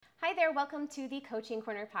Hi there, welcome to the Coaching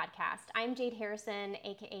Corner podcast. I'm Jade Harrison,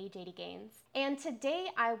 aka JD Gaines. And today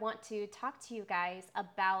I want to talk to you guys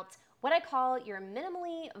about what I call your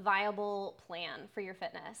minimally viable plan for your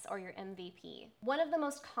fitness, or your MVP. One of the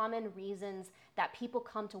most common reasons that people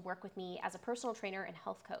come to work with me as a personal trainer and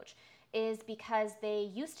health coach is because they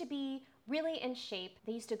used to be really in shape.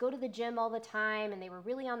 They used to go to the gym all the time and they were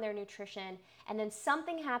really on their nutrition. And then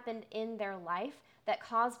something happened in their life that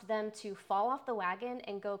caused them to fall off the wagon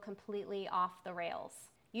and go completely off the rails.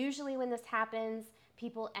 Usually when this happens,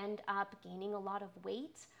 people end up gaining a lot of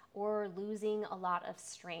weight or losing a lot of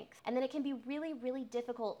strength. And then it can be really, really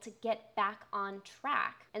difficult to get back on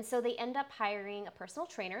track. And so they end up hiring a personal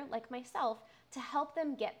trainer like myself to help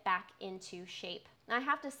them get back into shape. And I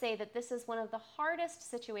have to say that this is one of the hardest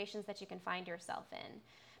situations that you can find yourself in,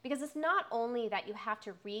 because it's not only that you have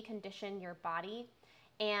to recondition your body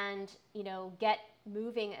and get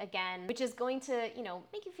moving again, which is going to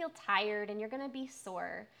make you feel tired and you're going to be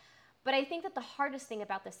sore. But I think that the hardest thing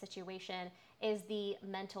about this situation is the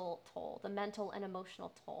mental toll, the mental and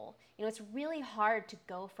emotional toll. It's really hard to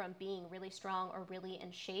go from being really strong or really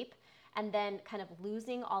in shape and then kind of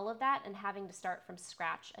losing all of that and having to start from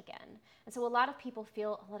scratch again. And so a lot of people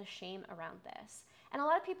feel a lot of shame around this. And a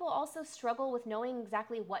lot of people also struggle with knowing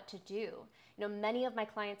exactly what to do. Many of my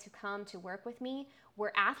clients who come to work with me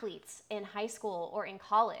were athletes in high school or in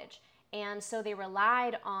college. And so they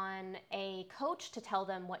relied on a coach to tell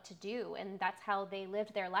them what to do. And that's how they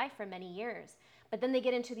lived their life for many years. But then they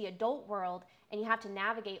get into the adult world and you have to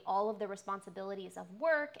navigate all of the responsibilities of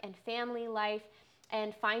work and family life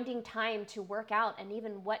and finding time to work out, and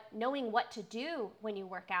even knowing what to do when you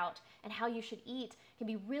work out and how you should eat can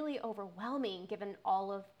be really overwhelming given all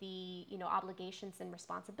of the obligations and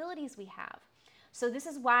responsibilities we have. So this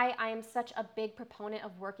is why I am such a big proponent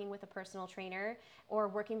of working with a personal trainer or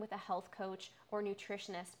working with a health coach or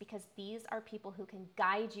nutritionist, because these are people who can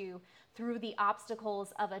guide you through the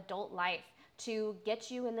obstacles of adult life to get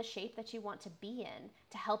you in the shape that you want to be in,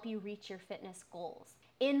 to help you reach your fitness goals.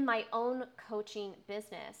 In my own coaching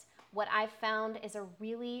business, what I've found is a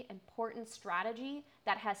really important strategy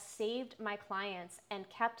that has saved my clients and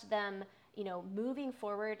kept them moving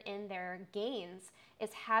forward in their gains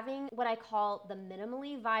is having what I call the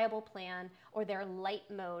minimally viable plan, or their light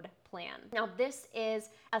mode plan. Now, this is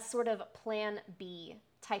a sort of plan B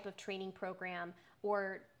type of training program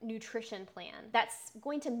or nutrition plan that's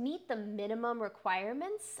going to meet the minimum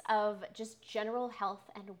requirements of just general health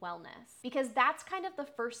and wellness, because that's kind of the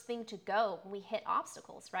first thing to go when we hit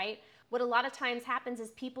obstacles, right? What a lot of times happens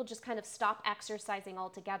is people just kind of stop exercising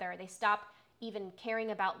altogether. They stop even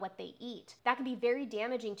caring about what they eat. That can be very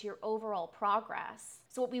damaging to your overall progress.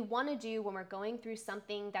 So what we want to do when we're going through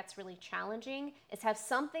something that's really challenging is have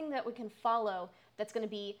something that we can follow that's going to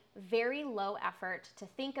be very low effort to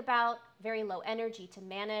think about, very low energy to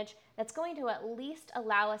manage, that's going to at least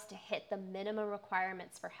allow us to hit the minimum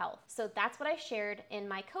requirements for health. So that's what I shared in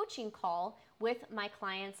my coaching call with my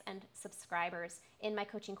clients and subscribers in my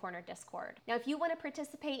Coaching Corner Discord. Now, if you want to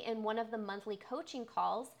participate in one of the monthly coaching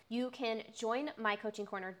calls, you can join my Coaching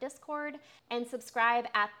Corner Discord and subscribe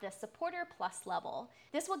at the Supporter Plus level.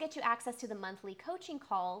 This will get you access to the monthly coaching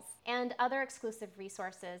calls and other exclusive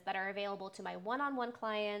resources that are available to my one-on-one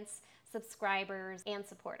clients, subscribers, and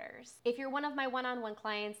supporters. If you're one of my one-on-one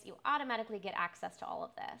clients, you automatically get access to all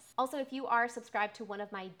of this. Also, if you are subscribed to one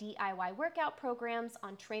of my DIY workout programs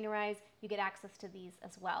on Trainerize, you get access to these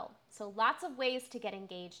as well. So lots of ways to get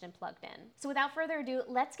engaged and plugged in. So without further ado,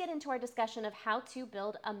 let's get into our discussion of how to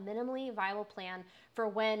build a minimally viable plan for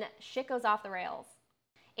when shit goes off the rails.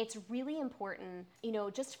 It's really important,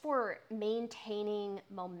 just for maintaining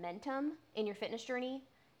momentum in your fitness journey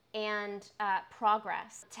and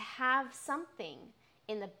progress, to have something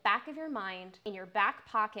in the back of your mind, in your back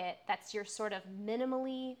pocket, that's your sort of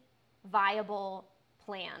minimally viable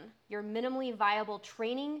plan, your minimally viable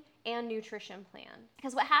training and nutrition plan.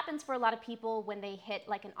 Because what happens for a lot of people when they hit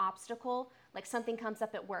like an obstacle, like something comes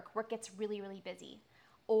up at work gets really, really busy,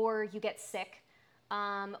 or you get sick,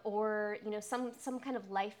 or some kind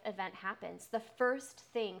of life event happens. The first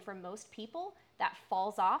thing for most people that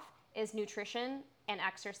falls off is nutrition and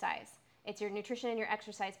exercise. It's your nutrition and your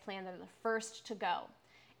exercise plan that are the first to go.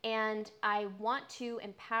 And I want to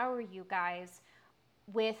empower you guys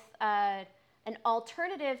with an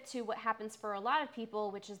alternative to what happens for a lot of people,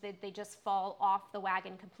 which is that they just fall off the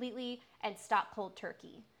wagon completely and stop cold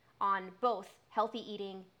turkey on both healthy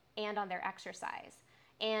eating and on their exercise.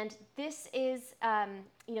 And this is,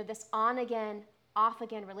 this on again, off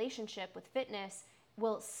again relationship with fitness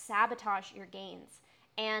will sabotage your gains.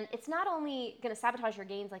 And it's not only going to sabotage your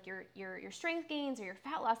gains, like your strength gains or your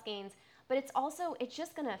fat loss gains, but it's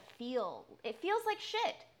just gonna it feels like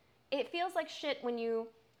shit. It feels like shit when you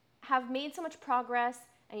have made so much progress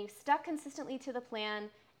and you've stuck consistently to the plan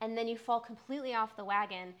and then you fall completely off the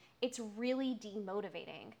wagon. It's really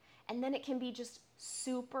demotivating. And then it can be just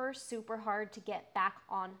super, super hard to get back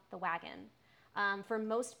on the wagon. For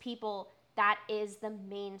most people, that is the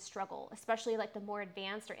main struggle, especially like the more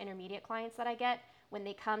advanced or intermediate clients that I get when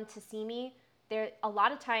they come to see me. A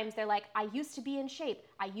lot of times they're like, I used to be in shape,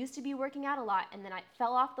 I used to be working out a lot, and then I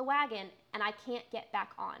fell off the wagon and I can't get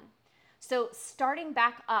back on. So starting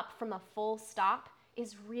back up from a full stop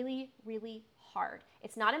is really, really hard.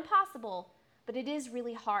 It's not impossible, but it is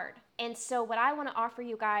really hard. And so what I want to offer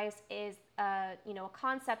you guys is a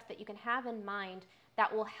concept that you can have in mind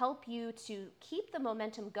that will help you to keep the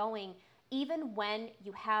momentum going even when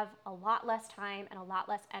you have a lot less time and a lot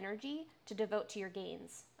less energy to devote to your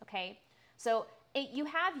gains, okay? So you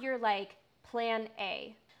have your like plan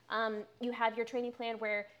A. You have your training plan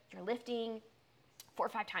where you're lifting 4 or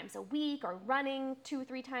 5 times a week or running 2 or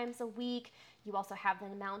 3 times a week. You also have the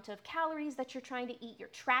amount of calories that you're trying to eat. You're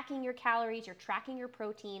tracking your calories, you're tracking your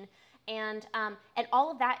protein, and all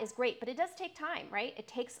of that is great, but it does take time, right? It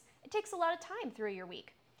takes a lot of time through your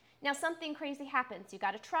week. Now something crazy happens. You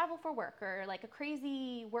got to travel for work, or like a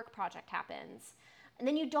crazy work project happens, and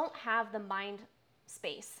then you don't have the mind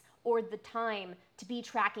space or the time to be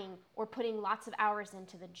tracking or putting lots of hours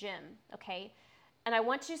into the gym, okay? And I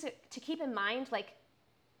want you to keep in mind, like,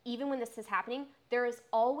 even when this is happening, there is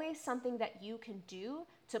always something that you can do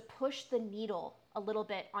to push the needle a little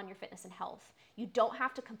bit on your fitness and health. You don't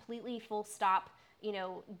have to completely full stop,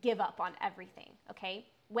 give up on everything, okay?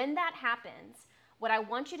 When that happens, what I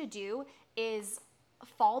want you to do is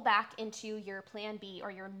fall back into your plan B, or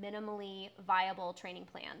your minimally viable training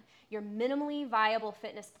plan. Your minimally viable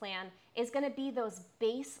fitness plan is gonna be those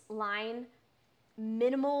baseline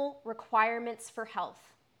minimal requirements for health,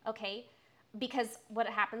 okay? Because what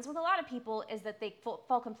happens with a lot of people is that they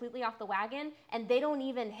fall completely off the wagon and they don't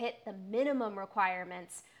even hit the minimum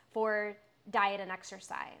requirements for diet and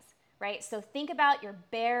exercise, right? So think about your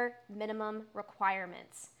bare minimum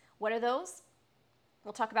requirements. What are those?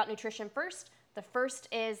 We'll talk about nutrition first. The first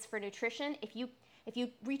is for nutrition. If you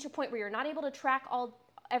reach a point where you're not able to track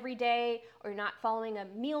every day, or you're not following a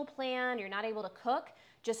meal plan, you're not able to cook,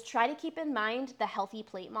 just try to keep in mind the healthy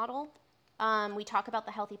plate model. We talk about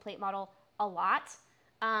the healthy plate model a lot,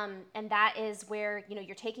 and that is where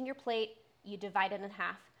you're taking your plate, you divide it in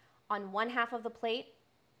half. On one half of the plate,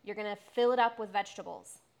 you're gonna fill it up with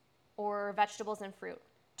vegetables, or vegetables and fruit.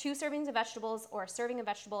 2 servings of vegetables, or a serving of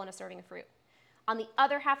vegetable and a serving of fruit. On the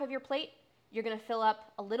other half of your plate, you're gonna fill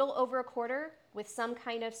up a little over a quarter with some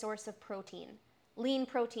kind of source of protein. Lean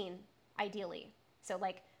protein, ideally. So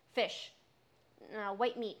like fish,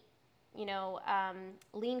 white meat,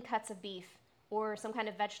 lean cuts of beef, or some kind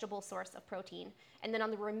of vegetable source of protein. And then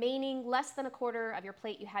on the remaining less than a quarter of your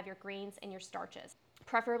plate, you have your grains and your starches,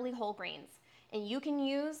 preferably whole grains. And you can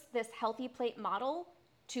use this healthy plate model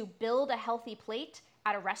to build a healthy plate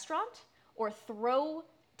at a restaurant, or throw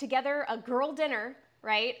together a girl dinner,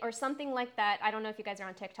 right? Or something like that. I don't know if you guys are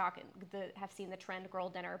on TikTok and have seen the trend girl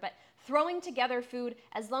dinner, but throwing together food,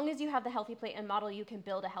 as long as you have the healthy plate and model, you can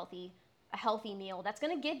build a healthy meal that's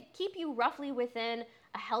going to keep you roughly within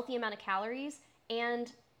a healthy amount of calories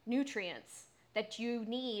and nutrients that you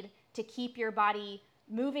need to keep your body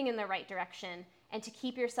moving in the right direction, and to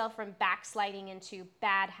keep yourself from backsliding into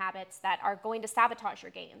bad habits that are going to sabotage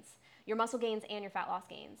your gains, your muscle gains and your fat loss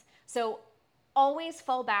gains. So always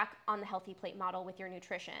fall back on the healthy plate model with your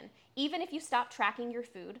nutrition. Even if you stop tracking your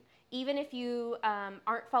food, even if you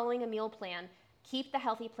aren't following a meal plan, keep the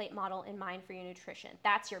healthy plate model in mind for your nutrition.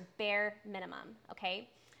 That's your bare minimum, okay?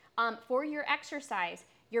 For your exercise,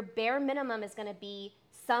 your bare minimum is gonna be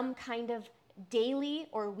some kind of daily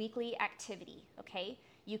or weekly activity, okay?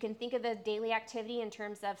 You can think of the daily activity in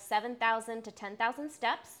terms of 7,000 to 10,000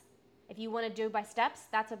 steps. If you wanna do by steps,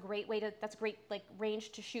 that's a great like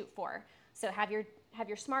range to shoot for. So have your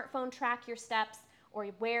smartphone track your steps, or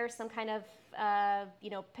wear some kind of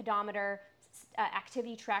pedometer,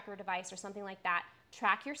 activity tracker device or something like that.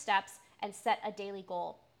 Track your steps and set a daily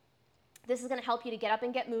goal. This is going to help you to get up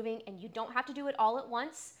and get moving, and you don't have to do it all at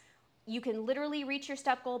once. You can literally reach your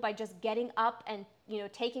step goal by just getting up and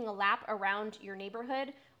taking a lap around your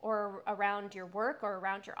neighborhood, or around your work, or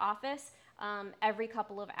around your office every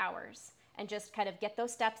couple of hours, and just kind of get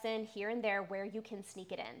those steps in here and there where you can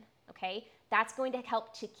sneak it in, okay? That's going to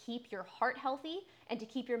help to keep your heart healthy and to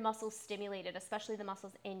keep your muscles stimulated, especially the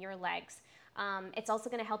muscles in your legs. It's also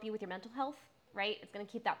going to help you with your mental health, right? It's going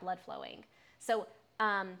to keep that blood flowing. So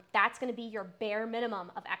that's going to be your bare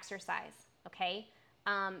minimum of exercise, okay?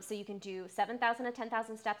 So you can do 7,000 to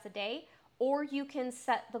 10,000 steps a day, or you can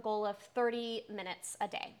set the goal of 30 minutes a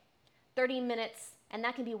day. 30 minutes, and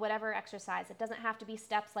that can be whatever exercise. It doesn't have to be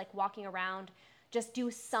steps like walking around. Just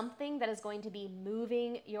do something that is going to be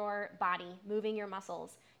moving your body, moving your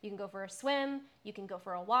muscles. You can go for a swim, you can go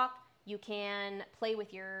for a walk, you can play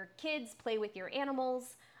with your kids, play with your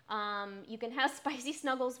animals. You can have spicy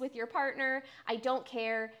snuggles with your partner. I don't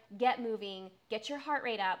care. Get moving, get your heart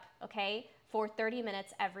rate up, okay, for 30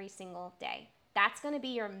 minutes every single day. That's going to be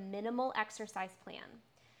your minimal exercise plan.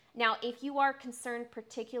 Now, if you are concerned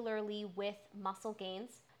particularly with muscle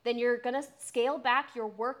gains, then you're going to scale back your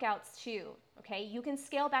workouts too, okay? You can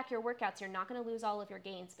scale back your workouts. You're not going to lose all of your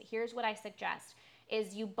gains, but here's what I suggest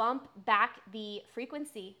is you bump back the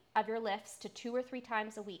frequency of your lifts to 2 or 3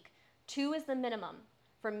 times a week. 2 is the minimum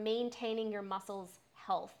for maintaining your muscles'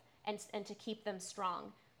 health and to keep them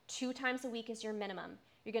strong. 2 times a week is your minimum.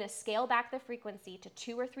 You're going to scale back the frequency to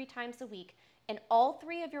 2 or 3 times a week, and all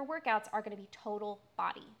 3 of your workouts are going to be total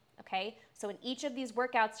body, okay? So in each of these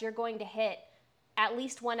workouts, you're going to hit at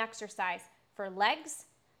least 1 exercise for legs,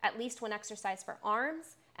 at least 1 exercise for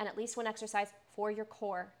arms, and at least 1 exercise for your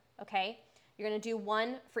core, okay? You're going to do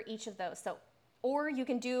 1 for each of those. So, or you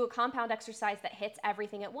can do a compound exercise that hits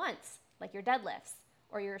everything at once, like your deadlifts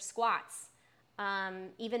or your squats.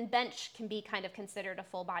 Even bench can be kind of considered a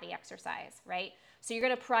full body exercise, right? So you're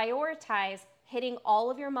going to prioritize hitting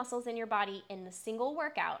all of your muscles in your body in the single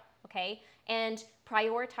workout, okay? And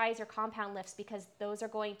prioritize your compound lifts because those are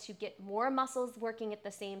going to get more muscles working at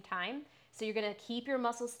the same time. So you're going to keep your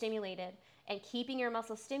muscles stimulated, and keeping your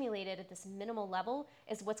muscles stimulated at this minimal level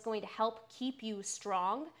is what's going to help keep you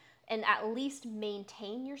strong and at least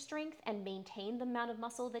maintain your strength and maintain the amount of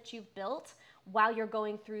muscle that you've built while you're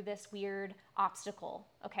going through this weird obstacle,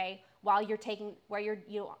 okay? While you're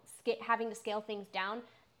having to scale things down,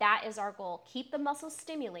 that is our goal. Keep the muscles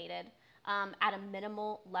stimulated at a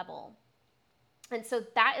minimal level. And so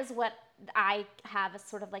that is what I have as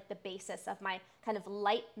sort of like the basis of my kind of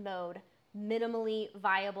light mode, minimally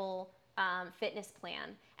viable fitness plan.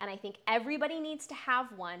 And I think everybody needs to have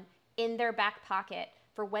one in their back pocket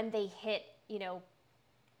for when they hit,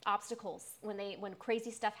 obstacles, when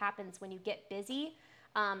crazy stuff happens, when you get busy.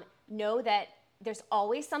 Know that there's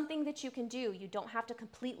always something that you can do. You don't have to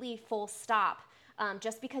completely full stop.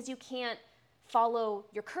 Just because you can't follow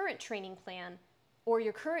your current training plan or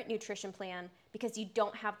your current nutrition plan because you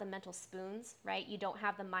don't have the mental spoons, right? You don't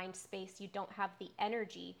have the mind space, you don't have the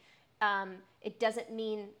energy. It doesn't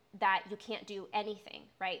mean that you can't do anything,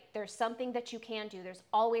 right? There's something that you can do. There's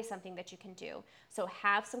always something that you can do. So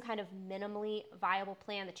have some kind of minimally viable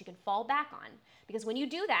plan that you can fall back on. Because when you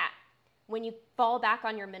do that, when you fall back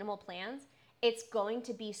on your minimal plans, it's going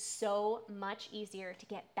to be so much easier to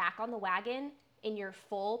get back on the wagon in your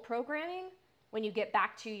full programming when you get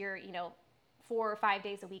back to your, 4 or 5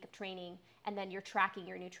 days a week of training, and then you're tracking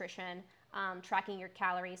your nutrition, tracking your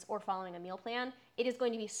calories, or following a meal plan. It is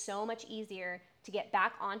going to be so much easier to get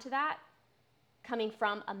back onto that coming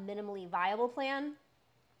from a minimally viable plan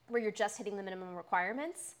where you're just hitting the minimum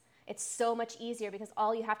requirements. It's so much easier because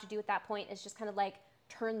all you have to do at that point is just kind of like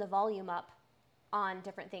turn the volume up on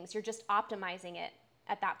different things. You're just optimizing it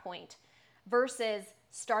at that point versus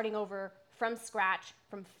starting over from scratch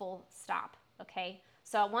from full stop, okay?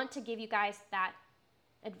 So I want to give you guys that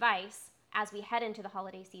advice as we head into the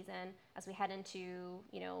holiday season, as we head into,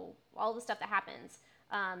 all the stuff that happens,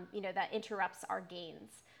 that interrupts our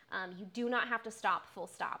gains. You do not have to stop full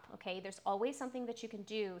stop, okay? There's always something that you can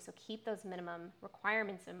do, so keep those minimum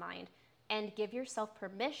requirements in mind and give yourself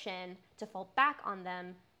permission to fall back on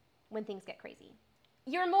them when things get crazy.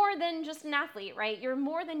 You're more than just an athlete, right? You're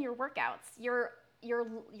more than your workouts.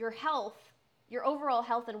 Your health, your overall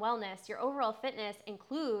health and wellness, your overall fitness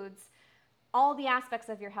includes all the aspects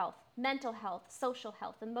of your health: mental health, social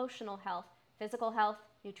health, emotional health, physical health,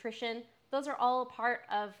 nutrition. Those are all a part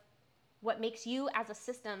of what makes you as a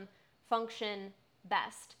system function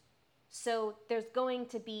best. So there's going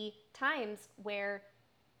to be times where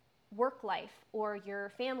work life or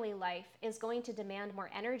your family life is going to demand more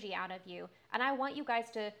energy out of you. And I want you guys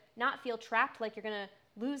to not feel trapped like you're going to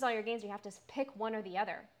lose all your gains. You have to pick one or the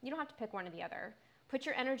other. You don't have to pick one or the other. Put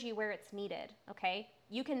your energy where it's needed, okay?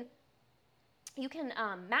 You can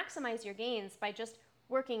maximize your gains by just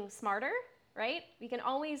working smarter, right? We can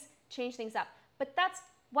always change things up. But that's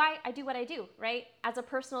why I do what I do, right? As a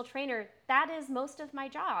personal trainer, that is most of my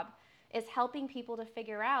job, is helping people to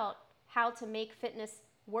figure out how to make fitness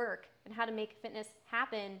work and how to make fitness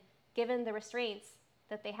happen given the restraints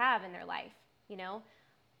that they have in their life,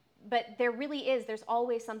 But there's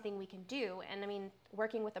always something we can do. And I mean,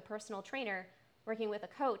 working with a personal trainer, Working with a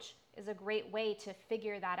coach is a great way to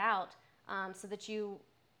figure that out, so that you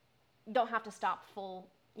don't have to stop full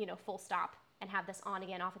stop and have this on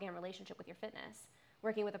again, off again relationship with your fitness.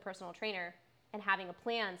 Working with a personal trainer and having a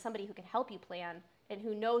plan, somebody who can help you plan and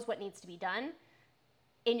who knows what needs to be done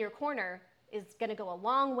in your corner, is going to go a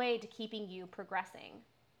long way to keeping you progressing,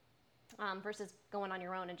 versus going on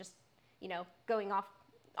your own and just, going off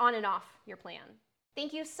on and off your plan.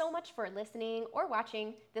 Thank you so much for listening or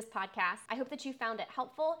watching this podcast. I hope that you found it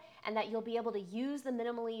helpful and that you'll be able to use the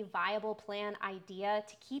minimally viable plan idea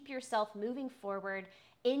to keep yourself moving forward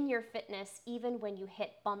in your fitness, even when you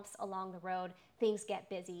hit bumps along the road, things get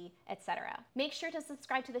busy, etc. Make sure to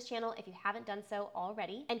subscribe to this channel if you haven't done so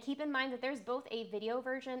already, and keep in mind that there's both a video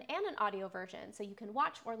version and an audio version, so you can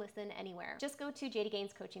watch or listen anywhere. Just go to JD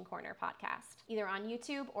Gaines Coaching Corner podcast, either on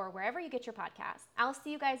YouTube or wherever you get your podcasts. I'll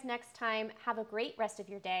see you guys next time. Have a great rest of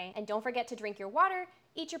your day, and don't forget to drink your water,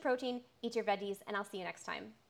 eat your protein, eat your veggies, and I'll see you next time.